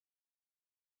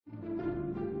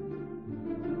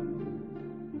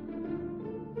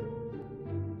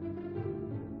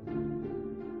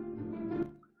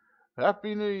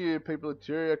Happy New Year, people of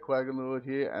Tyria, Quaggan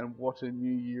here, and what a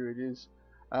new year it is.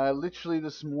 Literally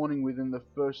this morning, within the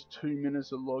first 2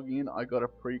 minutes of logging in, I got a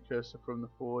precursor from the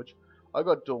Forge. I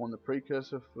got Dawn, the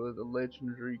precursor for the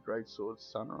legendary Greatsword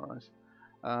Sunrise.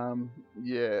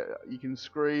 Yeah, you can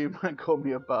scream and call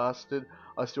me a bastard.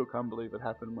 I still can't believe it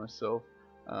happened myself.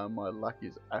 My luck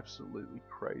is absolutely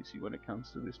crazy when it comes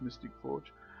to this Mystic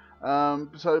Forge.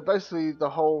 So basically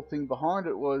the whole thing behind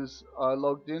it was I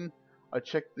logged in, I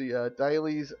checked the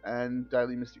dailies, and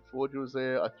Daily Mystic Forge was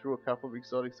there. I threw a couple of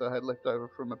exotics I had left over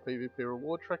from a PvP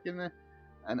reward track in there,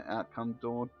 and out come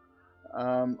Dawn.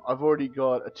 I've already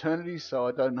got Eternity, so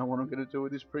I don't know what I'm going to do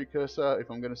with this precursor,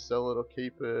 if I'm going to sell it or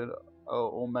keep it,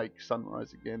 or make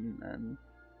Sunrise again and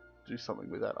do something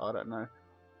with that, I don't know.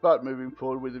 But moving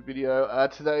forward with the video,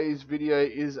 today's video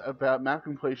is about map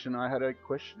completion. I had a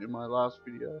question in my last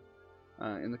video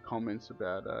in the comments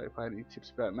about if I had any tips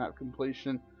about map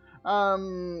completion.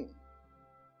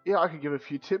 Yeah, I could give a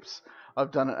few tips.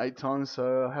 I've done it 8 times,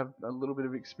 so I have a little bit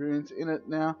of experience in it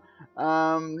now.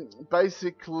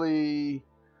 Basically,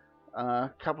 a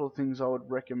couple of things I would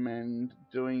recommend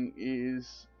doing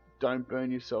is don't burn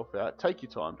yourself out. Take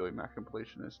your time doing map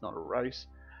completion. It's not a race.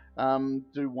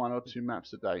 Do 1 or 2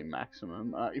 maps a day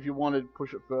maximum. If you want to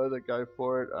push it further, go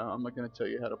for it. I'm not going to tell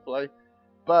you how to play,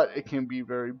 but it can be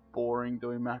very boring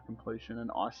doing map completion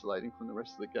and isolating from the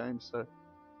rest of the game. So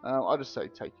I just say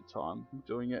take your time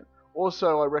doing it.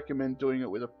 Also, I recommend doing it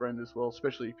with a friend as well,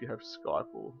 especially if you have Skype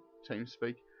or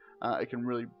TeamSpeak. It can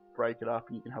really break it up,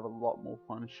 and you can have a lot more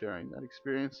fun sharing that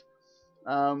experience.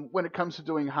 When it comes to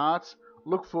doing hearts,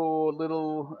 look for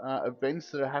little events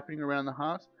that are happening around the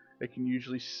heart. It can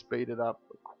usually speed it up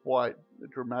quite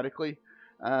dramatically.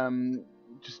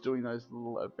 Just doing those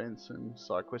little events and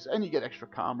side quests, and you get extra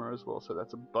karma as well, so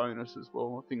that's a bonus as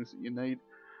well, things that you need.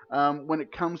 When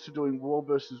it comes to doing world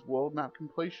versus world map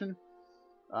completion,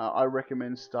 I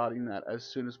recommend starting that as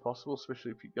soon as possible,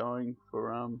 especially if you're going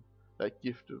for that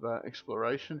gift of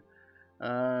exploration.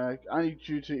 Only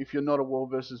due to, if you're not a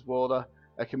world versus worlder,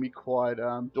 it can be quite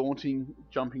daunting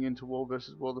jumping into world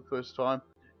versus world the first time.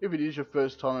 If it is your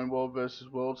first time in world versus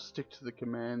world, stick to the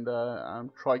commander.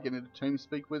 Try getting into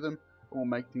TeamSpeak with them. It will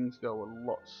make things go a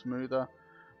lot smoother.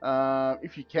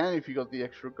 If you can, if you got the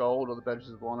extra gold or the badges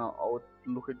of honor, I would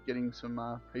look at getting some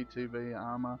PTV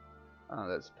armor.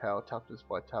 That's power, toughness,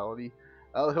 vitality.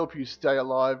 It'll help you stay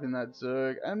alive in that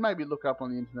Zerg, and maybe look up on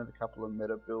the internet a couple of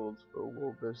meta builds for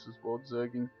world versus world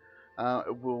Zerging.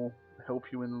 It will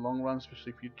help you in the long run,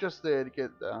 especially if you're just there to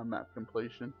get map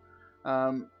completion.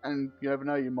 And you never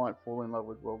know, you might fall in love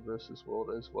with world versus world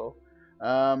as well.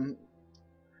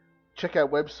 Check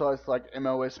out websites like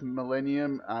MOS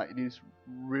Millennium. It is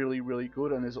really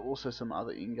good, and there's also some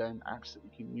other in-game apps that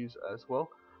you can use as well.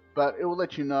 But it will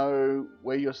let you know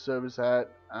where your server's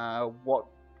at, what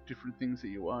different things that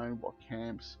you own, what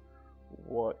camps,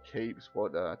 what keeps,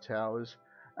 what towers,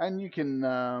 and you can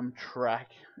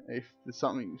track if there's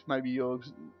something. Maybe your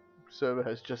server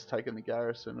has just taken the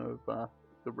garrison of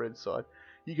the red side.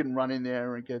 You can run in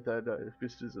there and get that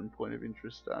vistas and point of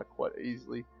interest quite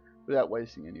easily, without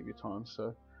wasting any of your time.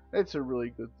 So it's a really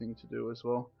good thing to do as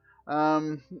well.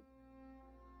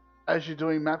 As you're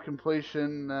doing map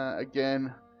completion,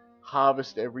 again,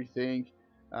 harvest everything,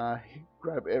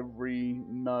 grab every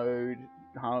node,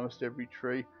 harvest every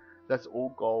tree. That's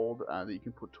all gold that you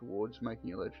can put towards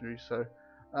making a legendary. So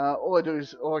all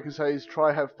I can say is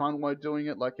try have fun while doing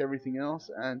it, like everything else,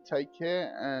 and take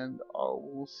care, and I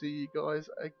will see you guys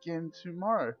again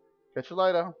tomorrow. Catch you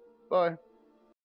later. Bye.